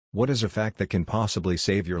What is a fact that can possibly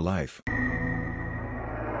save your life?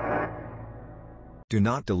 Do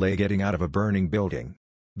not delay getting out of a burning building.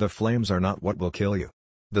 The flames are not what will kill you.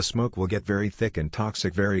 The smoke will get very thick and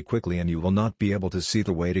toxic very quickly and you will not be able to see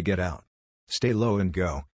the way to get out. Stay low and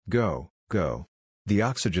go, go, go. The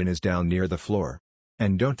oxygen is down near the floor.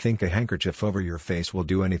 And don't think a handkerchief over your face will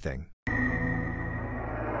do anything.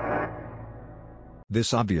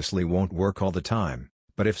 This obviously won't work all the time,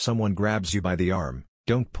 but if someone grabs you by the arm,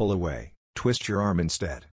 don't pull away, twist your arm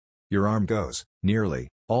instead. Your arm goes, nearly,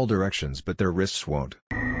 all directions but their wrists won't.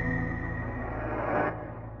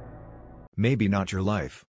 Maybe not your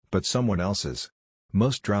life, but someone else's.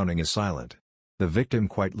 Most drowning is silent. The victim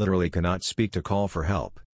quite literally cannot speak to call for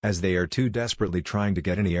help, as they are too desperately trying to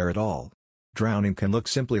get any air at all. Drowning can look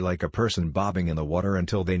simply like a person bobbing in the water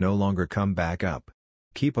until they no longer come back up.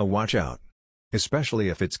 Keep a watch out. Especially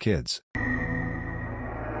if it's kids.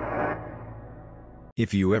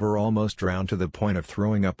 If you ever almost drown to the point of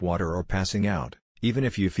throwing up water or passing out, even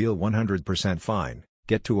if you feel 100% fine,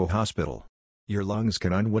 get to a hospital. Your lungs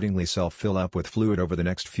can unwittingly self-fill up with fluid over the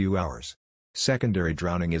next few hours. Secondary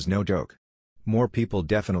drowning is no joke. More people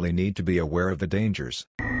definitely need to be aware of the dangers.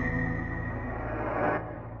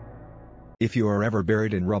 If you are ever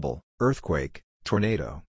buried in rubble, earthquake,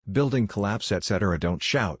 tornado, building collapse etc., don't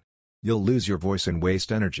shout. You'll lose your voice and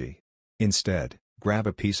waste energy. Instead, grab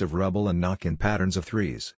a piece of rubble and knock in patterns of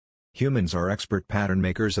threes. Humans are expert pattern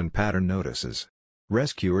makers and pattern notices.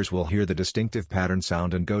 Rescuers will hear the distinctive pattern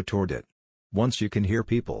sound and go toward it. Once you can hear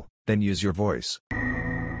people, then use your voice.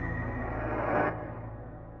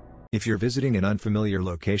 If you're visiting an unfamiliar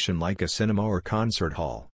location like a cinema or concert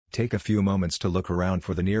hall, take a few moments to look around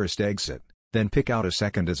for the nearest exit, then pick out a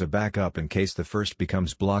second as a backup in case the first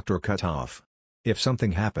becomes blocked or cut off. If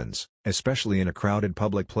something happens, especially in a crowded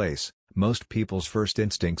public place, most people's first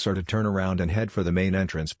instincts are to turn around and head for the main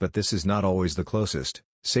entrance, but this is not always the closest,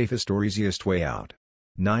 safest or easiest way out.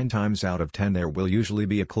 9 times out of 10 there will usually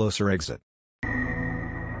be a closer exit.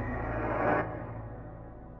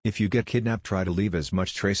 If you get kidnapped, try to leave as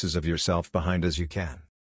much traces of yourself behind as you can.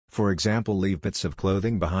 For example, leave bits of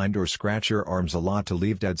clothing behind or scratch your arms a lot to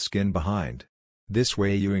leave dead skin behind. This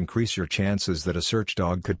way you increase your chances that a search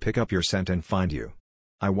dog could pick up your scent and find you.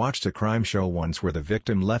 I watched a crime show once where the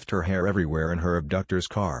victim left her hair everywhere in her abductor's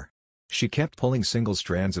car. She kept pulling single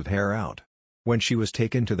strands of hair out. When she was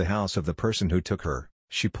taken to the house of the person who took her,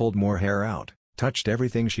 she pulled more hair out, touched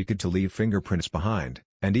everything she could to leave fingerprints behind,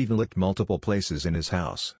 and even licked multiple places in his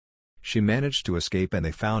house. She managed to escape and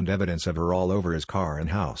they found evidence of her all over his car and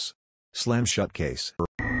house. Slam shut case.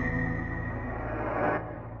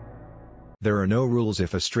 There are no rules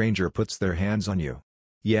if a stranger puts their hands on you.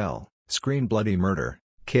 Yell, scream bloody murder,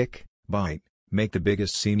 kick, bite, make the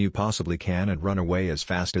biggest scene you possibly can and run away as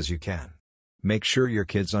fast as you can. Make sure your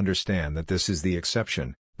kids understand that this is the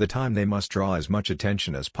exception, the time they must draw as much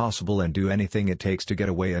attention as possible and do anything it takes to get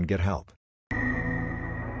away and get help.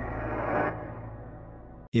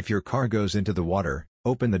 If your car goes into the water,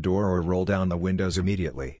 open the door or roll down the windows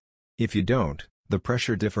immediately. If you don't, the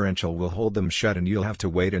pressure differential will hold them shut and you'll have to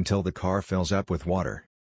wait until the car fills up with water.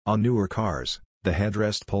 On newer cars, the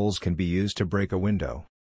headrest poles can be used to break a window.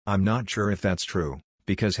 I'm not sure if that's true,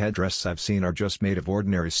 because headrests I've seen are just made of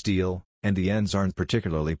ordinary steel, and the ends aren't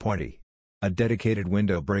particularly pointy. A dedicated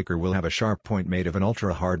window breaker will have a sharp point made of an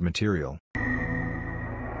ultra-hard material.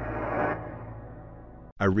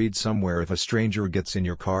 I read somewhere if a stranger gets in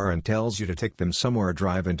your car and tells you to take them somewhere,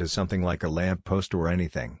 drive into something like a lamppost or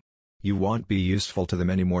anything. You won't be useful to them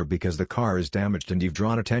anymore because the car is damaged and you've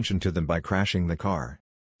drawn attention to them by crashing the car.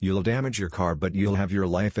 You'll damage your car but you'll have your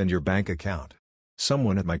life and your bank account.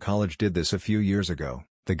 Someone at my college did this a few years ago.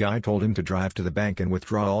 The guy told him to drive to the bank and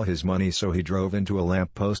withdraw all his money, so he drove into a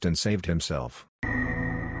lamppost and saved himself.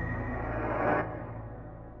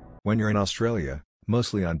 When you're in Australia,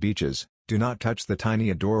 mostly on beaches, do not touch the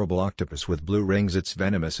tiny adorable octopus with blue rings. It's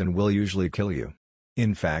venomous and will usually kill you.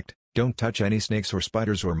 In fact, don't touch any snakes or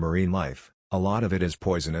spiders or marine life. A lot of it is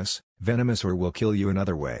poisonous, venomous or will kill you in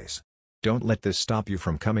other ways. Don't let this stop you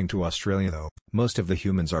from coming to Australia though, most of the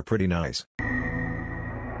humans are pretty nice.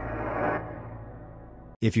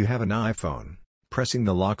 If you have an iPhone, pressing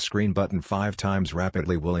the lock screen button 5 times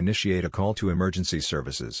rapidly will initiate a call to emergency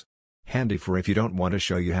services. Handy for if you don't want to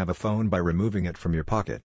show you have a phone by removing it from your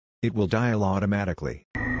pocket. It will dial automatically.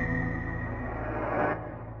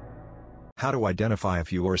 How to identify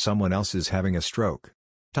if you or someone else is having a stroke.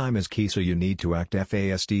 Time is key, so you need to act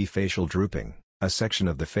fast. Facial drooping, a section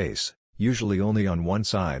of the face, usually only on one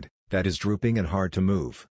side, that is drooping and hard to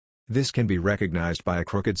move. This can be recognized by a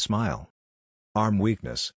crooked smile. Arm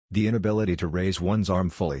weakness, the inability to raise one's arm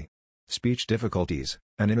fully. Speech difficulties,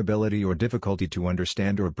 an inability or difficulty to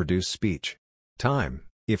understand or produce speech. Time,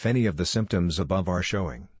 if any of the symptoms above are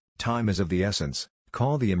showing, time is of the essence,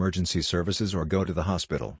 call the emergency services or go to the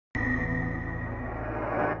hospital.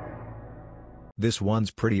 This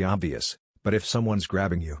one's pretty obvious, but if someone's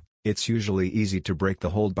grabbing you, it's usually easy to break the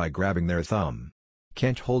hold by grabbing their thumb.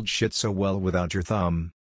 Can't hold shit so well without your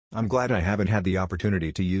thumb. I'm glad I haven't had the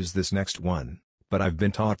opportunity to use this next one, but I've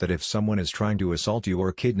been taught that if someone is trying to assault you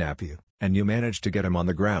or kidnap you, and you manage to get him on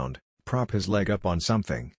the ground, prop his leg up on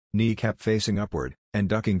something, kneecap facing upward, and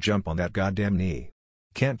ducking jump on that goddamn knee.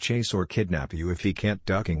 Can't chase or kidnap you if he can't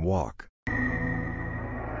ducking walk.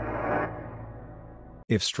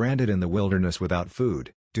 If stranded in the wilderness without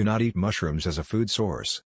food, do not eat mushrooms as a food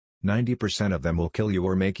source. 90% of them will kill you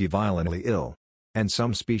or make you violently ill. And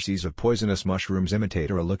some species of poisonous mushrooms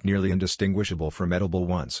imitate or look nearly indistinguishable from edible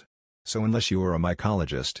ones. So unless you are a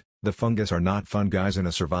mycologist, the fungus are not fun guys in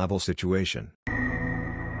a survival situation.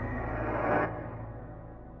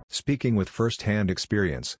 Speaking with first-hand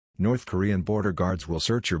experience, North Korean border guards will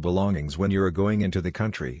search your belongings when you are going into the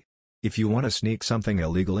country. If you want to sneak something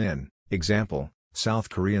illegal in, example, South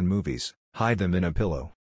Korean movies, hide them in a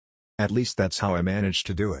pillow. At least that's how I managed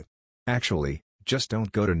to do it. Actually, just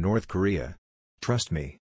don't go to North Korea. Trust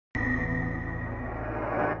me.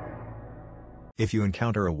 If you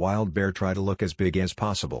encounter a wild bear, try to look as big as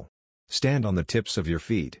possible. Stand on the tips of your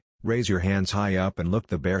feet, raise your hands high up and look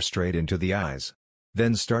the bear straight into the eyes.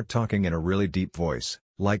 Then start talking in a really deep voice,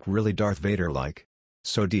 like really Darth Vader-like.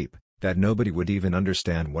 So deep, that nobody would even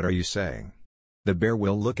understand what are you saying. The bear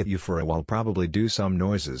will look at you for a while, probably do some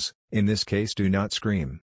noises, in this case do not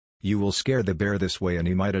scream. You will scare the bear this way and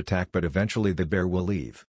he might attack, but eventually the bear will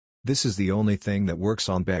leave. This is the only thing that works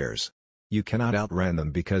on bears. You cannot outrun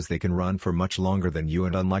them because they can run for much longer than you,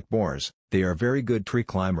 and unlike boars, they are very good tree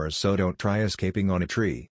climbers, so don't try escaping on a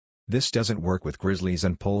tree. This doesn't work with grizzlies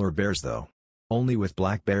and polar bears though. Only with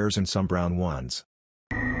black bears and some brown ones.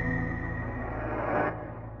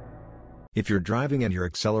 If you're driving and your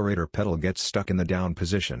accelerator pedal gets stuck in the down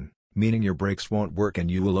position, meaning your brakes won't work and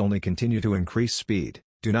you will only continue to increase speed,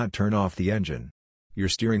 do not turn off the engine. Your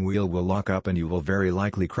steering wheel will lock up and you will very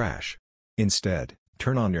likely crash. Instead,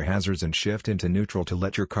 turn on your hazards and shift into neutral to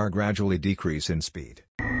let your car gradually decrease in speed.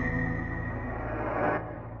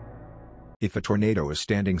 If a tornado is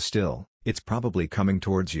standing still, it's probably coming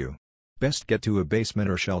towards you. Best get to a basement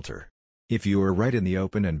or shelter. If you are right in the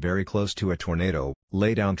open and very close to a tornado,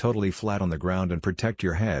 lay down totally flat on the ground and protect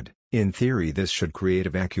your head. In theory, this should create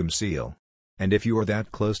a vacuum seal. And if you are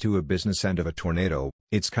that close to a business end of a tornado,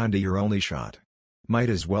 it's kinda your only shot. Might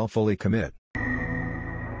as well fully commit.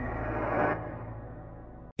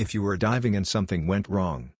 If you were diving and something went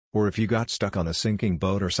wrong, or if you got stuck on a sinking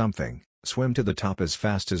boat or something, swim to the top as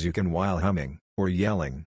fast as you can while humming, or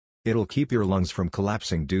yelling. It'll keep your lungs from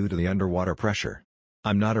collapsing due to the underwater pressure.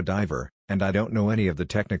 I'm not a diver, and I don't know any of the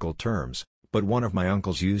technical terms, but one of my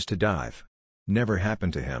uncles used to dive. Never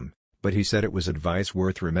happened to him, but he said it was advice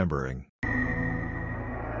worth remembering.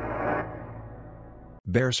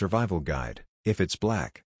 Bear Survival Guide. If it's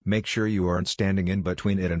black, make sure you aren't standing in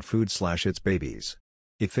between it and food/its babies.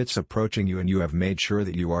 If it's approaching you and you have made sure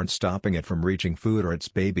that you aren't stopping it from reaching food or its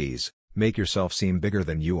babies, make yourself seem bigger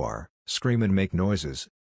than you are, scream and make noises.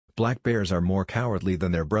 Black bears are more cowardly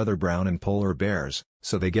than their brother brown and polar bears,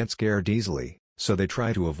 so they get scared easily, so they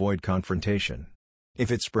try to avoid confrontation.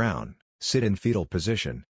 If it's brown, sit in fetal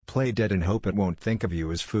position, play dead and hope it won't think of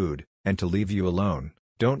you as food, and to leave you alone.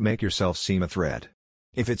 Don't make yourself seem a threat.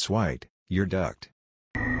 If it's white, you're ducked.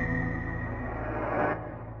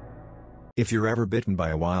 If you're ever bitten by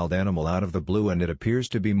a wild animal out of the blue and it appears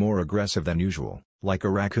to be more aggressive than usual, like a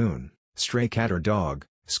raccoon, stray cat or dog,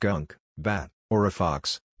 skunk, bat, or a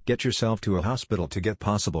fox, get yourself to a hospital to get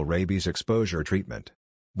possible rabies exposure treatment.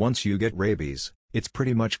 Once you get rabies, it's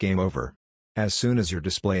pretty much game over. As soon as you're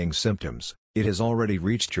displaying symptoms, it has already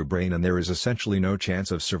reached your brain and there is essentially no chance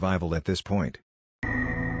of survival at this point.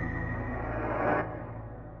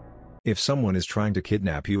 If someone is trying to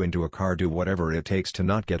kidnap you into a car, do whatever it takes to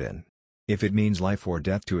not get in. If it means life or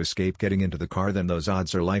death to escape getting into the car, then those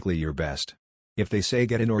odds are likely your best. If they say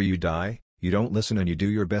get in or you die, you don't listen and you do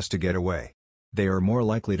your best to get away. They are more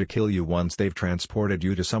likely to kill you once they've transported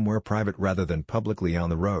you to somewhere private rather than publicly on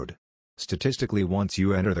the road. Statistically, once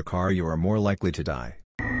you enter the car, you are more likely to die.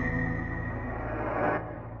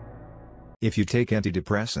 If you take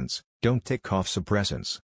antidepressants, don't take cough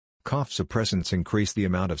suppressants. Cough suppressants increase the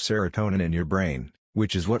amount of serotonin in your brain,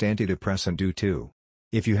 which is what antidepressants do too.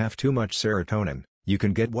 If you have too much serotonin, you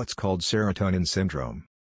can get what's called serotonin syndrome.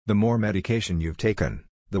 The more medication you've taken,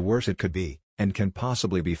 the worse it could be, and can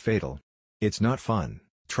possibly be fatal. It's not fun.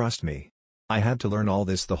 Trust me. I had to learn all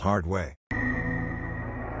this the hard way.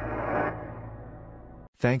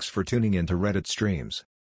 Thanks for tuning in to Reddit Streams.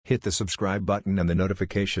 Hit the subscribe button and the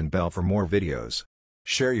notification bell for more videos.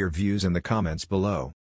 Share your views in the comments below.